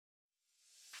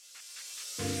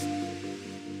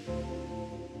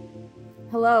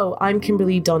Hello, I'm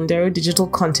Kimberly Dundo, Digital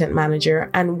Content Manager,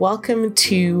 and welcome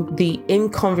to the In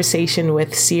Conversation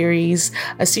With series,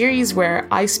 a series where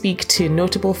I speak to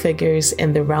notable figures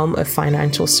in the realm of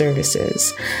financial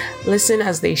services. Listen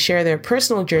as they share their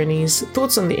personal journeys,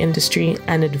 thoughts on the industry,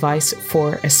 and advice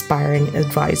for aspiring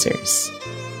advisors.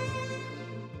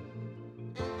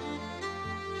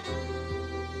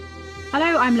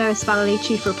 Hello, I'm Lois Valley,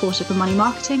 Chief Reporter for Money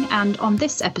Marketing, and on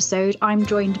this episode, I'm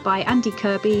joined by Andy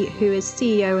Kirby, who is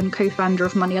CEO and co-founder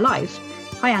of Money Alive.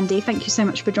 Hi, Andy. Thank you so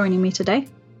much for joining me today.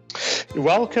 You're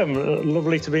welcome.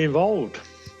 Lovely to be involved.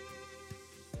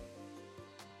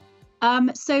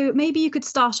 So maybe you could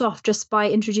start off just by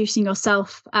introducing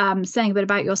yourself, saying a bit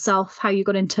about yourself, how you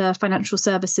got into financial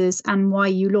services, and why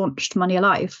you launched Money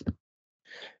Alive.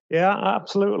 Yeah,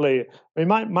 absolutely. I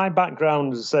mean, my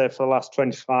background, as I say, for the last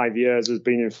 25 years has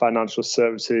been in financial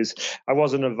services. I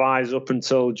was an advisor up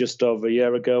until just over a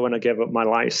year ago when I gave up my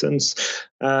license.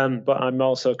 But I'm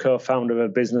also co-founder of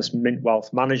a business, Mint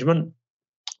Wealth Management.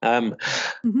 So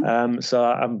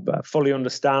I fully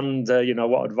understand,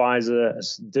 what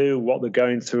advisors do, what they're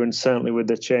going through, and certainly with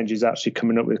the changes actually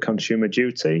coming up with Consumer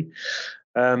Duty.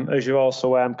 As you're also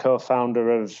aware, I'm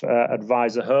co-founder of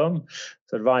Advisor Home.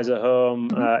 So Advisor Home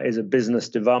is a business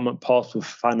development portal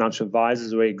for financial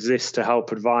advisors. We exist to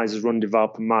help advisors run,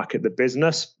 develop, and market the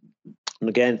business. And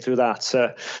again, through that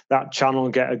channel,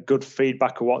 get a good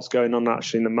feedback of what's going on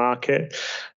actually in the market.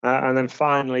 And then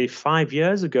finally, 5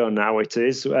 years ago now it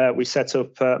is, we set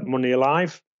up Money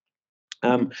Alive.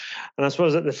 And I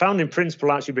suppose that the founding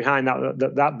principle actually behind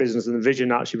that business and the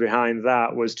vision actually behind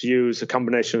that was to use a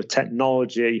combination of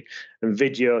technology and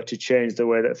video to change the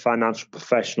way that financial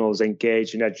professionals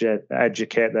engage and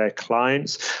educate their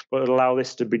clients, but allow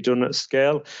this to be done at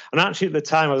scale. And actually at the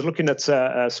time, I was looking at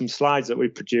some slides that we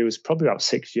produced probably about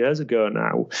 6 years ago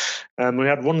now. We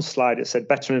had one slide that said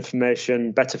better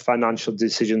information, better financial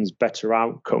decisions, better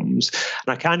outcomes.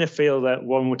 And I kind of feel that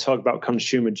when we talk about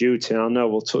Consumer Duty, and I know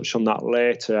we'll touch on that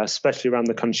later, especially around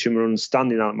the consumer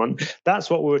understanding element, that's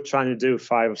what we were trying to do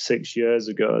 5 or 6 years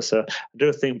ago. So I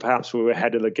do think perhaps we were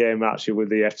ahead of the game actually with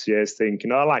the FCA's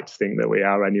thinking. I like to think that we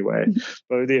are anyway.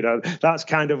 But that's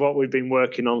kind of what we've been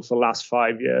working on for the last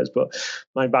 5 years. But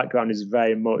my background is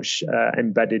very much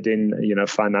embedded in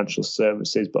financial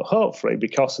services. But hopefully,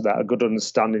 because of that, a good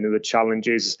understanding of the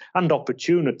challenges and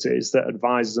opportunities that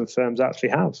advisors and firms actually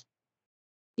have.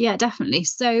 Yeah, definitely.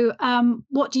 So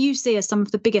what do you see as some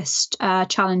of the biggest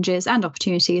challenges and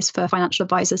opportunities for financial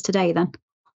advisors today then?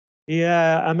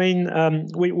 Yeah, I mean,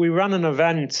 we ran an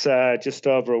event just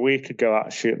over a week ago,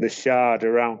 actually, at the Shard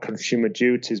around consumer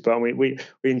duties, but we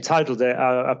entitled it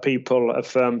 "Are People,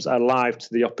 Firms Alive to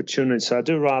the Opportunities?" So I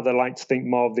do rather like to think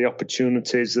more of the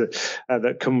opportunities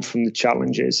that come from the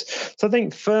challenges. So I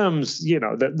think firms,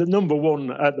 the number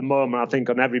one at the moment, I think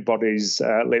on everybody's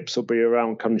lips will be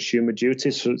around consumer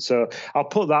duties. So I'll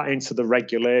put that into the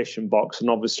regulation box, and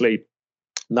obviously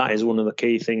that is one of the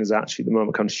key things actually at the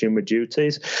moment, consumer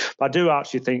duties. But I do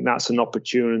actually think that's an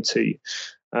opportunity.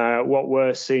 What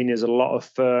we're seeing is a lot of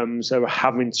firms are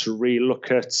having to relook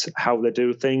at how they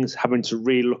do things, having to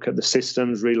relook at the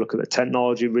systems, relook at the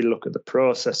technology, relook at the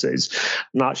processes,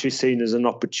 and actually seen as an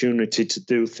opportunity to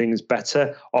do things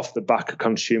better off the back of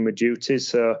consumer duties.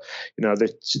 So,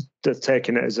 they're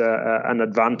taking it as an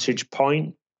advantage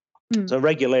point. So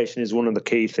regulation is one of the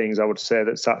key things I would say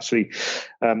that's actually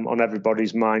on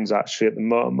everybody's minds actually at the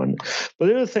moment. But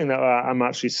the other thing that I'm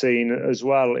actually seeing as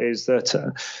well is that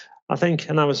I think,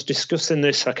 and I was discussing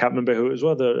this, I can't remember who it was,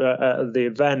 whether at the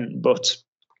event, but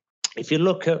if you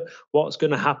look at what's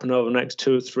going to happen over the next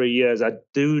 2 or 3 years, I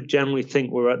do generally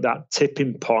think we're at that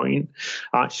tipping point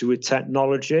actually with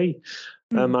technology.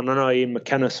 And I know Ian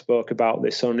McKenna spoke about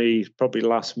this only probably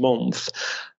last month.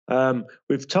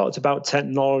 We've talked about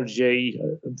technology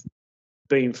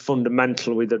being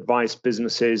fundamental with advice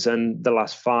businesses, and the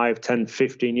last 5, 10,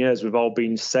 15 years, we've all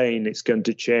been saying it's going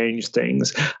to change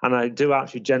things. And I do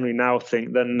actually generally now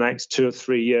think that the next 2 or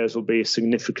 3 years will be a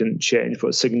significant change, but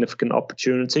a significant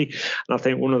opportunity. And I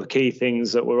think one of the key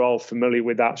things that we're all familiar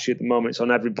with actually at the moment, it's on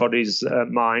everybody's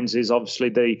minds, is obviously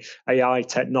the AI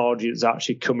technology that's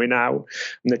actually coming out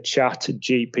and the chat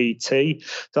GPT.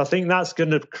 So I think that's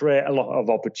going to create a lot of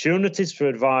opportunities for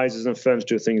advisors and firms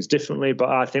to do things differently, but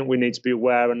I think we need to be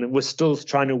everywhere, and we're still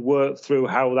trying to work through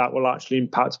how that will actually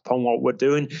impact upon what we're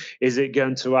doing. Is it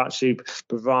going to actually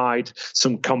provide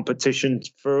some competition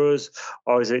for us,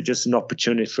 or is it just an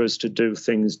opportunity for us to do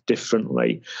things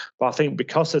differently? But I think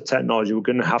because of technology, we're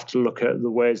going to have to look at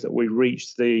the ways that we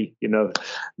reach the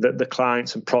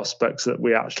clients and prospects that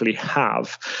we actually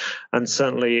have, and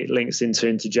certainly it links into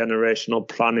intergenerational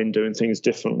planning, doing things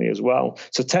differently as well.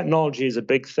 So technology is a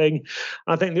big thing.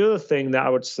 I think the other thing that I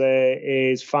would say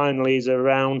is finally is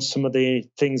around some of the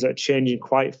things that are changing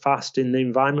quite fast in the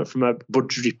environment from a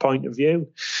budgetary point of view.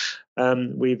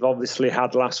 We've obviously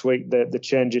had last week the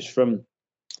changes from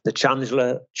the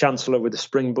Chancellor with the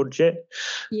spring budget,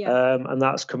 and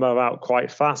that's come about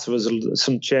quite fast. There was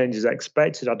some changes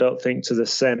expected. I don't think to the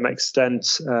same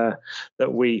extent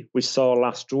that we saw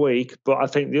last week, but I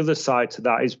think the other side to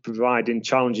that is providing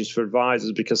challenges for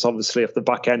advisors, because obviously at the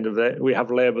back end of it, we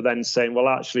have Labour then saying, well,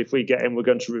 actually, if we get in, we're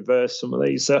going to reverse some of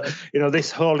these. So,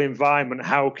 this whole environment,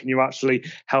 how can you actually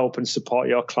help and support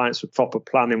your clients with proper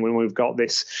planning when we've got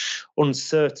this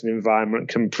uncertain environment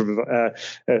can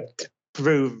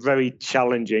prove very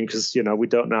challenging, because we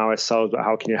don't know ourselves, but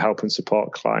how can you help and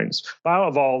support clients? But out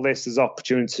of all this, there's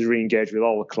opportunity to re-engage with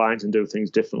all the clients and do things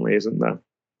differently, isn't there?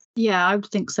 Yeah, I would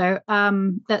think so.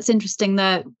 That's interesting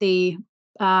that the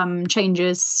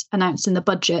changes announced in the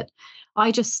budget.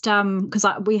 I just because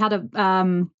we had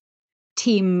a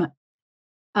team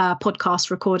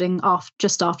podcast recording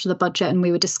just after the budget, and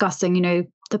we were discussing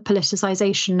the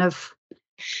politicization of,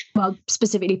 well,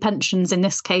 specifically pensions in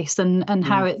this case, and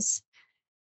how it's,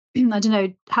 I don't know,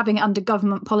 having it under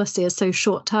government policy is so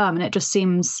short term, and it just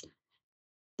seems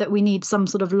that we need some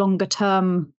sort of longer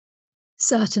term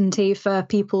certainty for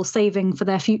people saving for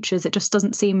their futures. It just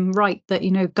doesn't seem right that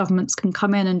governments can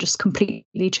come in and just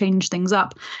completely change things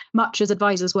up, much as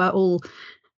advisors were all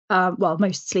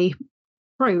mostly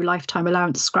pro lifetime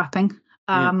allowance scrapping.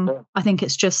 I think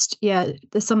it's just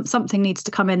there's something needs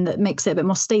to come in that makes it a bit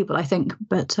more stable, I think,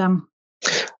 but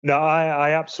No,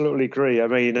 I absolutely agree. I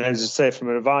mean, as I say, from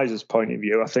an advisor's point of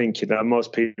view, I think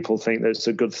most people think that it's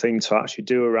a good thing to actually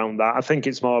do around that. I think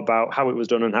it's more about how it was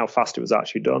done and how fast it was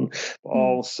actually done, but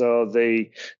also the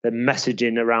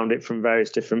messaging around it from various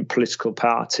different political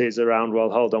parties around, well,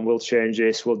 hold on, we'll change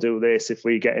this, we'll do this if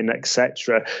we get in,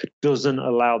 etc., doesn't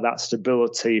allow that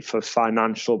stability for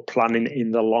financial planning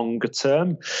in the longer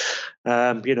term.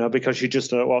 Because you just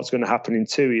don't know what's going to happen in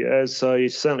 2 years, so you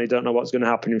certainly don't know what's going to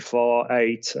happen in 4,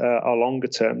 8, or longer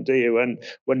term, do you? And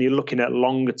when you're looking at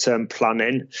longer term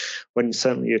planning, when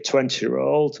certainly you're a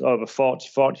 20-year-old over 40,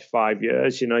 45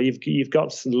 years, you've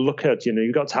got to look at,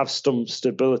 you've got to have some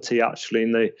stability actually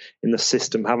in the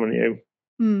system, haven't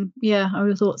you? Yeah, I would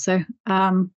have thought so.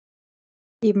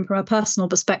 Even from a personal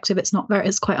perspective, it's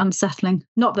quite unsettling.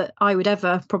 Not that I would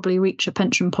ever probably reach a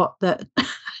pension pot that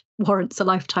warrants a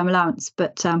lifetime allowance,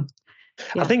 but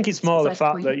I think it's more the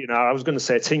fact that I was going to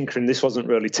say tinkering. This wasn't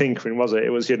really tinkering, was it? It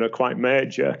was quite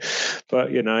major, but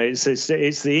it's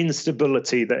the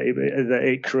instability that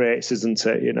it creates, isn't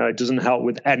it? It doesn't help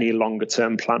with any longer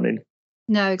term planning.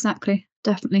 No, exactly,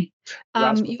 definitely.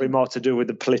 That's probably more to do with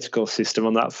the political system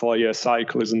on that 4-year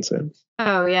cycle, isn't it?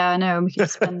 Oh yeah, I know. We could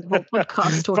spend the whole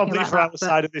podcast talking probably about for that.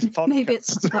 Outside of this podcast. Maybe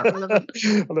it's not that relevant.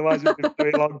 Otherwise, it'd be a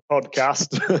very long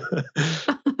podcast.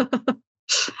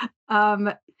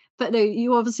 But no,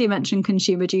 you obviously mentioned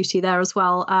Consumer Duty there as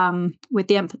well, with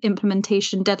the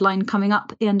implementation deadline coming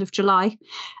up at the end of July.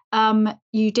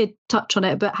 You did touch on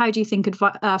it, but how do you think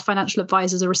financial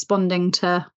advisors are responding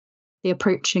to the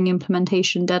approaching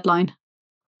implementation deadline?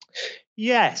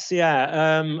 Yes,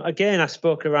 yeah. Again, I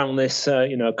spoke around this,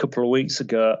 a couple of weeks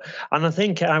ago, and I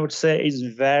think I would say it's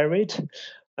varied.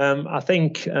 I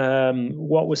think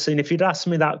what we're seeing, if you'd asked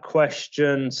me that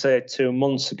question, say 2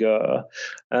 months ago,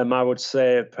 I would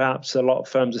say perhaps a lot of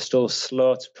firms are still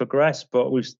slow to progress,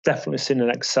 but we've definitely seen an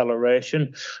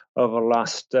acceleration over the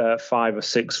last 5 or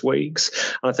 6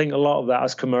 weeks. And I think a lot of that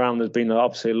has come around. There's been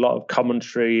obviously a lot of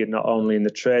commentary, not only in the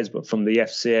trades, but from the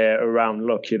FCA around,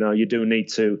 look, you do need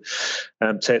to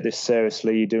take this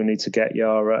seriously. You do need to get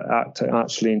your act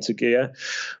actually into gear.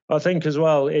 I think as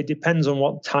well, it depends on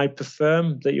what type of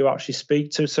firm that you actually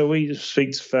speak to. So we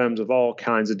speak to firms of all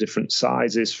kinds of different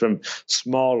sizes, from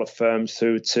smaller firms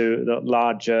through to the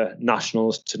larger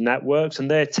nationals to networks. And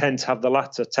they tend to have the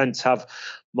latter, tend to have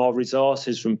more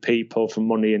resources from people, from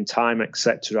money and time,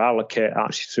 etc., allocate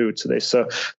actually through to this. So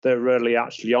they're really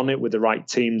actually on it with the right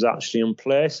teams actually in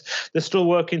place. They're still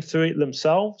working through it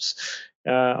themselves.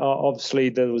 Obviously,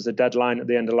 there was a deadline at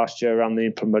the end of last year around the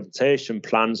implementation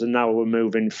plans, and now we're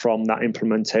moving from that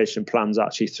implementation plans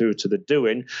actually through to the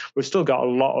doing. We've still got a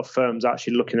lot of firms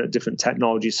actually looking at different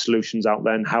technology solutions out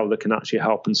there and how they can actually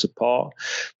help and support.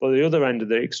 But at the other end of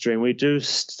the extreme, we do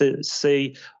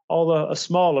see although a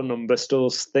smaller number still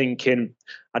thinking,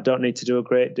 I don't need to do a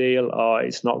great deal, or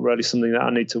it's not really something that I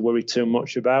need to worry too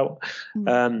much about.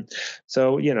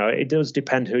 So, it does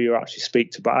depend who you actually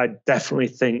speak to, but I definitely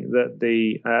think that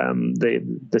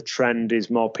the trend is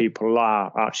more people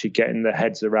are actually getting their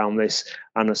heads around this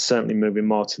and are certainly moving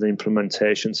more to the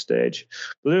implementation stage.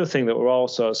 But the other thing that we're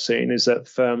also seeing is that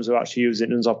firms are actually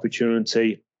using it as an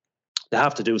opportunity. They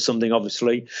have to do something,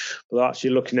 obviously, but they're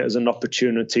actually looking at it as an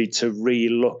opportunity to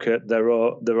re-look at their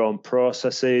own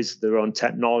processes, their own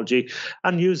technology,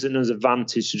 and use it as an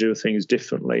advantage to do things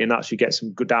differently and actually get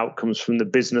some good outcomes from the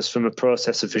business from a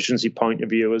process efficiency point of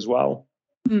view as well.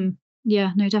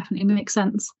 Yeah, no, definitely makes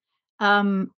sense.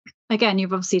 Again,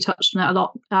 you've obviously touched on it a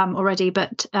lot already,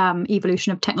 but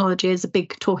evolution of technology is a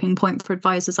big talking point for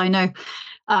advisors, I know.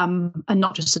 And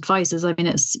not just advisors. I mean,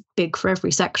 it's big for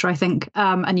every sector, I think.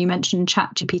 And you mentioned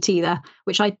ChatGPT there,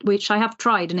 which I have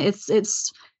tried, and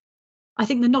it's. I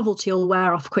think the novelty will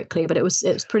wear off quickly, but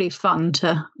it's pretty fun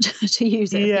to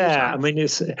use it. Yeah, I mean,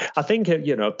 I think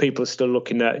people are still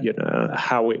looking at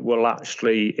how it will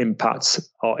actually impact,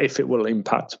 or if it will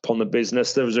impact upon the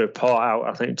business. There was a report out,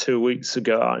 I think 2 weeks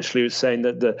ago, actually, was saying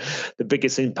that the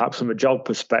biggest impact from a job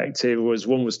perspective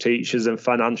was teachers and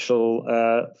financial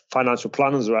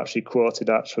planners were actually quoted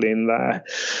in there.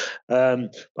 But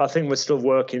I think we're still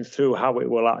working through how it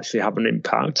will actually have an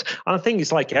impact. And I think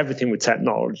it's like everything with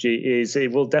technology is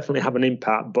it will definitely have an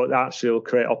impact, but actually it'll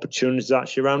create opportunities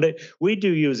actually around it. We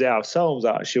do use it ourselves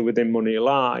actually within Money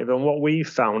Alive, and what we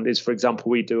found is, for example,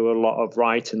 we do a lot of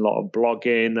writing, a lot of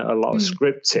blogging, a lot of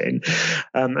scripting,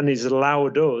 and it's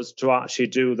allowed us to actually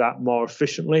do that more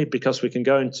efficiently because we can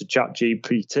go into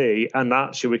ChatGPT and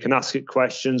actually we can ask it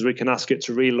questions, we can ask it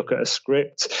to relook at a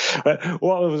script.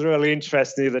 What was really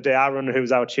interesting the other day, Aaron,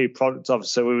 who's our chief product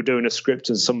officer, we were doing a script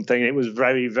and something, it was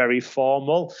very, very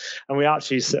formal, and we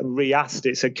actually re-asked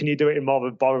it, said, can you do it in more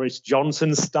of a Boris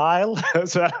Johnson style?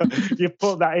 So you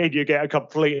put that in, you get a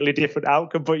completely different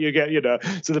outcome, but you get,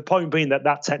 so the point being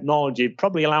that technology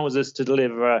probably allows us to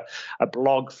deliver a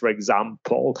blog, for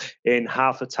example, in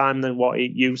half the time than what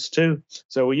it used to.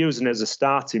 So we're using it as a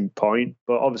starting point,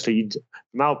 but obviously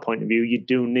from our point of view, you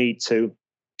do need to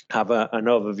have an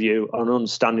overview, an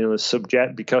understanding of the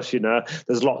subject, because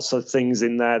there's lots of things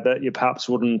in there that you perhaps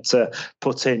wouldn't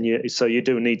put in. So you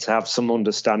do need to have some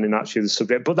understanding actually of the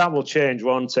subject, but that will change,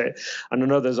 won't it? And I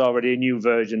know there's already a new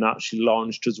version actually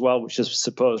launched as well, which is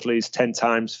supposedly is 10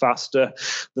 times faster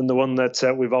than the one that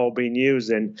we've all been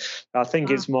using. I think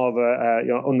it's more of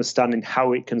a understanding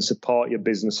how it can support your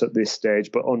business at this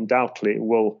stage, but undoubtedly it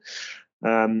will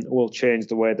change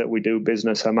the way that we do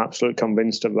business. I'm absolutely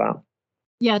convinced of that.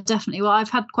 Yeah, definitely. Well, I've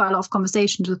had quite a lot of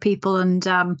conversations with people, and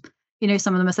some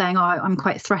of them are saying, "Oh, I'm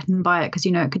quite threatened by it because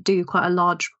it could do quite a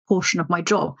large portion of my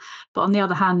job." But on the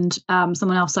other hand,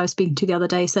 someone else I was speaking to the other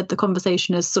day said the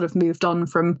conversation has sort of moved on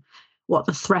from what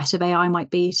the threat of AI might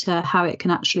be to how it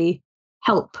can actually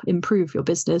help improve your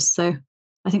business. So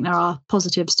I think there are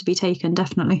positives to be taken,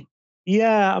 definitely.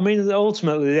 Yeah, I mean,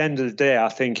 ultimately, at the end of the day, I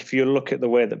think if you look at the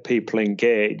way that people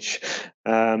engage,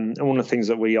 and one of the things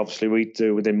that we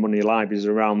do within Money Alive is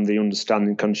around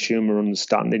the consumer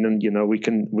understanding, and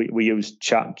we use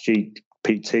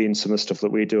ChatGPT and some of the stuff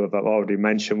that we do, I've already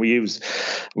mentioned.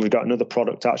 We've got another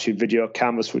product actually, Video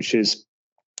Canvas, which is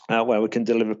where we can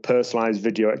deliver personalized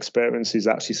video experiences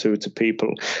actually through to people.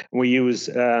 And we use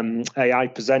AI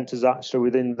presenters actually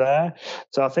within there.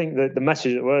 So I think that the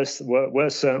message that we're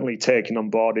certainly taking on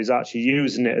board is actually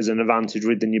using it as an advantage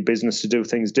within your business to do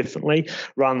things differently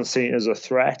rather than seeing it as a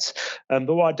threat. But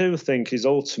what I do think is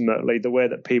ultimately the way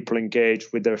that people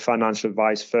engage with their financial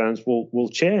advice firms will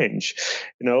change.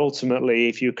 Ultimately,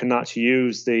 if you can actually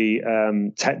use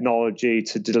the technology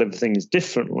to deliver things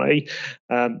differently,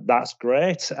 that's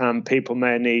great. People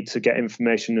may need to get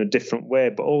information in a different way,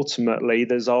 but ultimately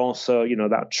there's also,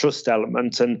 that trust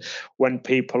element. And when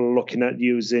people are looking at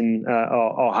using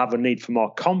or have a need for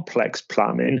more complex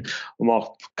planning or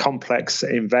more complex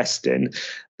investing,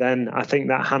 then I think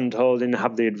that hand-holding,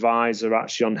 have the advisor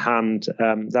actually on hand,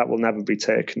 that will never be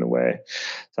taken away.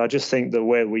 So I just think the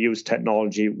way we use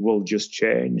technology will just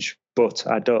change. But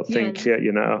I don't think,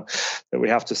 that we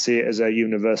have to see it as a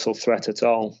universal threat at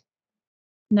all.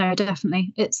 No,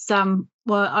 definitely. It's I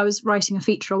was writing a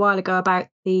feature a while ago about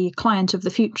the client of the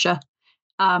future,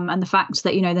 and the fact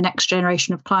that, the next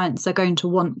generation of clients are going to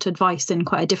want advice in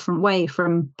quite a different way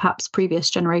from perhaps previous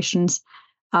generations,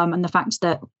 and the fact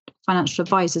that financial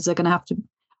advisors are going to have to,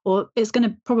 or it's going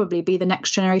to probably be the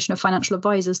next generation of financial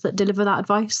advisors that deliver that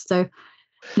advice. So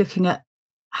looking at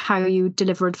how you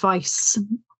deliver advice,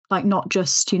 like not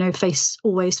just,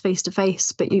 always face to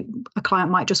face, but a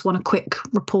client might just want a quick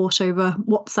report over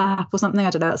WhatsApp or something. I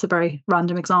don't know. That's a very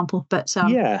random example, but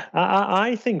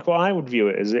I think what I would view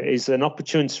it as is an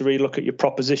opportunity to really look at your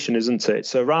proposition, isn't it?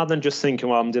 So rather than just thinking,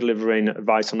 well, I'm delivering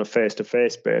advice on a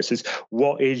face-to-face basis,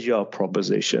 what is your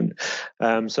proposition?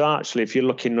 So actually, if you're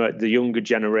looking at the younger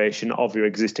generation of your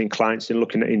existing clients, you're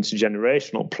looking at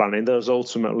intergenerational planning, those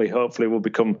ultimately, hopefully, will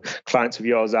become clients of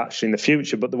yours actually in the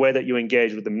future. But the way that you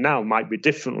engage with them now might be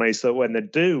differently, so when they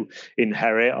do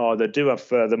inherit or they do have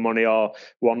further money or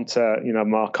want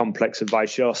more complex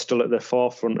advice, you're still at the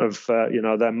forefront of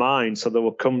their mind, so they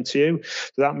will come to you.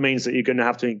 So that means that you're going to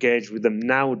have to engage with them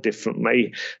now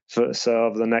differently, so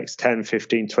over the next 10,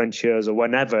 15, 20 years or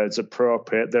whenever it's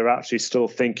appropriate, they're actually still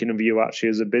thinking of you actually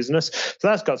as a business. So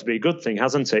that's got to be a good thing,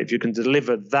 hasn't it? If you can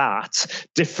deliver that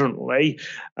differently,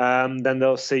 then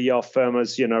they'll see your firm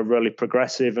as really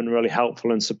progressive and really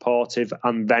helpful and supportive,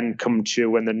 and then come to you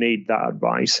when they need that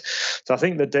advice. So I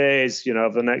think the days,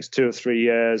 of the next 2 or 3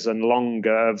 years and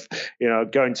longer of,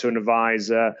 going to an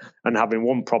advisor and having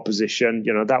one proposition,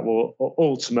 that will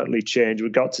ultimately change.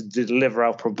 We've got to deliver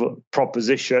our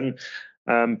proposition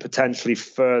potentially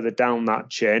further down that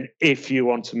chain if you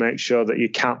want to make sure that you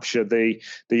capture the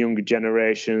younger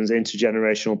generations,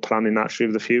 intergenerational planning actually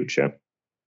of the future.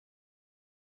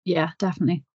 Yeah,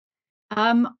 definitely.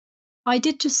 I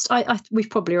did just, we've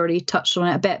probably already touched on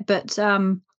it a bit, but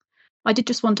I did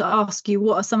just want to ask you,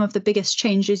 what are some of the biggest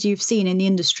changes you've seen in the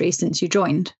industry since you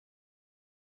joined?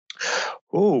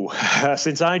 Oh,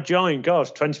 since I joined,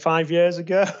 25 years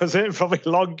ago, was it? Probably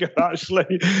longer,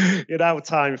 actually. How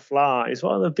time flies.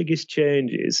 What are the biggest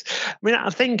changes? I mean, I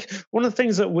think one of the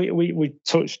things that we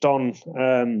touched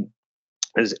on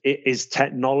is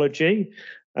technology.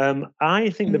 I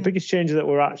think the biggest change that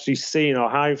we're actually seeing, or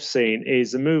I've seen,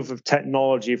 is the move of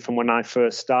technology from when I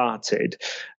first started.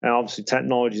 Obviously,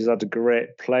 technology has had a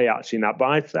great play actually in that,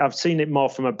 but I've seen it more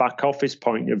from a back office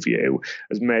point of view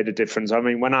has made a difference. I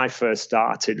mean, when I first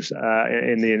started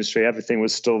in the industry, everything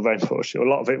was still very much, a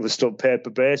lot of it was still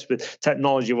paper-based, but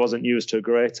technology wasn't used to a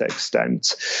great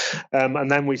extent. And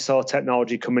then we saw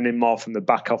technology coming in more from the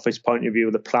back office point of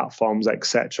view, the platforms,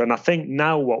 etc. And I think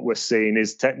now what we're seeing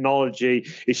is technology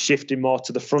is shifting more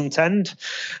to the front end.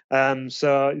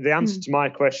 So the answer to my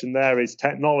question there is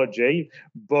technology,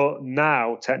 but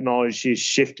now technology is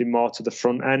shifting more to the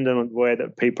front end and the way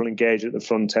that people engage at the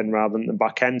front end rather than the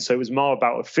back end. So it was more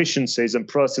about efficiencies and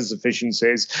process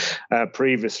efficiencies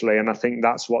previously, and I think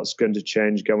that's what's going to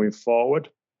change going forward.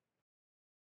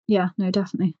 Yeah, no,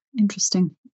 definitely.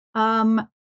 Interesting.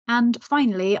 And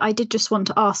finally, I did just want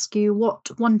to ask you, what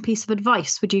one piece of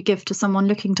advice would you give to someone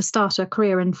looking to start a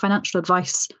career in financial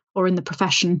advice or in the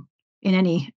profession in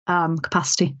any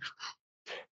capacity?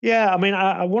 Yeah, I mean,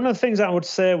 one of the things I would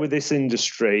say with this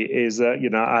industry is that,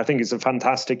 I think it's a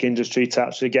fantastic industry to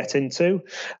actually get into.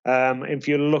 If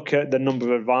you look at the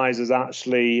number of advisors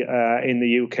actually in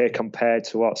the UK compared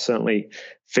to what certainly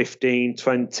 15,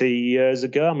 20 years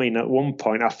ago. I mean, at one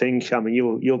point,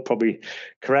 you'll probably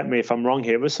correct me if I'm wrong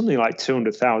here, but something like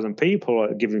 200,000 people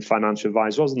are giving financial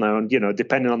advice, wasn't there? And,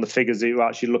 depending on the figures that you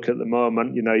actually look at the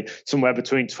moment, somewhere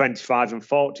between 25 and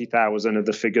 40,000 of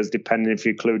the figures, depending if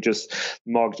you include just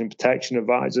mortgage and protection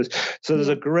advisors. So there's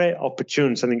a great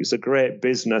opportunity. I think it's a great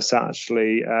business,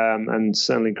 actually, and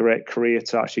certainly a great career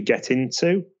to actually get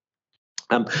into.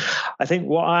 I think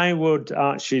what I would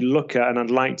actually look at and I'd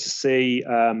like to see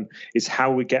is how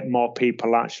we get more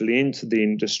people actually into the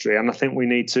industry. And I think we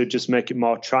need to just make it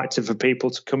more attractive for people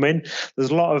to come in.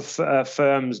 There's a lot of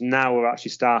firms now who are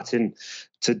actually starting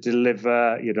to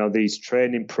deliver, these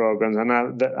training programs. And I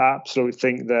absolutely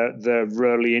think that they're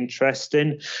really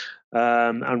interesting.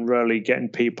 And really getting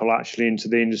people actually into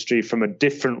the industry from a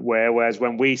different way. Whereas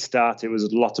when we started,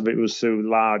 a lot of it was through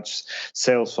large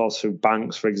sales force, through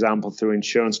banks, for example, through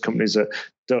insurance companies that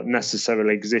don't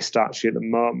necessarily exist actually at the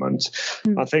moment.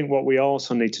 I think what we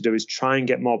also need to do is try and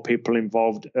get more people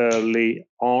involved early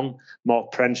on, more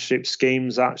apprenticeship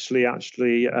schemes actually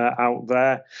out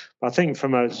there. I think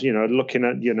from looking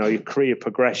at, your career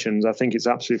progressions, I think it's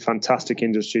absolutely fantastic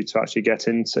industry to actually get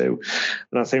into.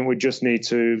 And I think we just need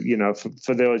to,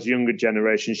 for those younger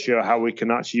generations, show how we can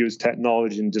actually use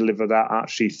technology and deliver that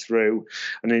actually through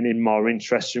and in more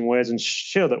interesting ways and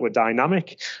show that we're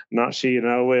dynamic and actually,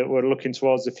 we're looking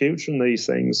towards the future in these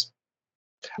things.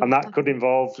 And that could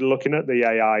involve looking at the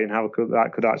AI and how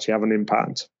that could actually have an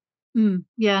impact.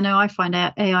 Yeah, no, I find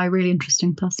AI really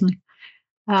interesting personally.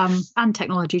 And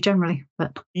technology generally,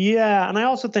 but yeah, and I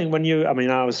also think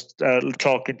I was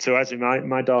talking to Ezzy,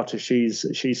 my daughter. She's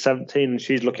 17 and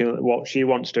she's looking at what she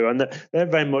wants to do, and they're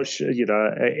very much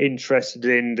interested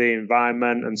in the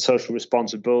environment and social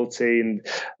responsibility and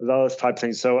those type of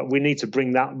things. So we need to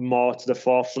bring that more to the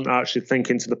forefront. Actually, think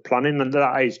into the planning, and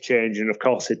that is changing. Of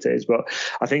course, it is, but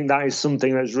I think that is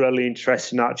something that's really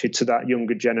interesting actually to that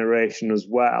younger generation as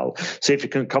well. So if you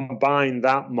can combine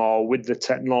that more with the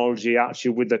technology,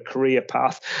 actually with the career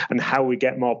path and how we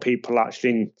get more people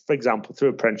actually, for example, through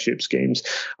apprenticeship schemes,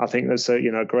 I think there's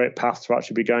a great path to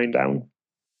actually be going down.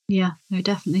 Yeah, no,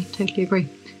 definitely, totally agree.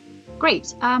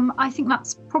 Great. I think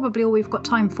that's probably all we've got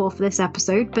time for this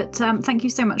episode. But thank you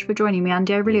so much for joining me,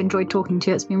 Andy. I really enjoyed talking to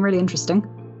you. It's been really interesting.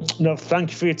 No,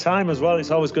 thank you for your time as well.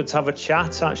 It's always good to have a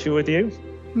chat actually with you.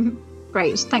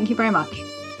 Great. Thank you very much.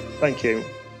 Thank you.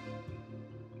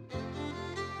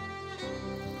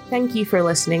 Thank you for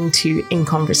listening to In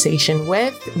Conversation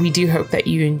With. We do hope that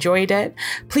you enjoyed it.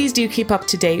 Please do keep up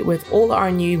to date with all our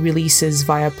new releases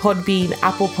via Podbean,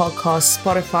 Apple Podcasts,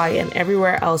 Spotify, and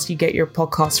everywhere else you get your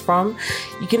podcasts from.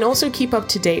 You can also keep up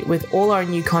to date with all our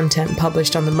new content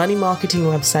published on the Money Marketing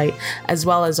website, as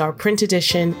well as our print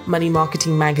edition Money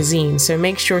Marketing magazine, so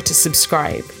make sure to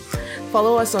subscribe.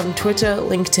 Follow us on Twitter,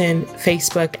 LinkedIn,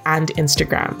 Facebook, and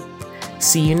Instagram.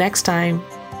 See you next time.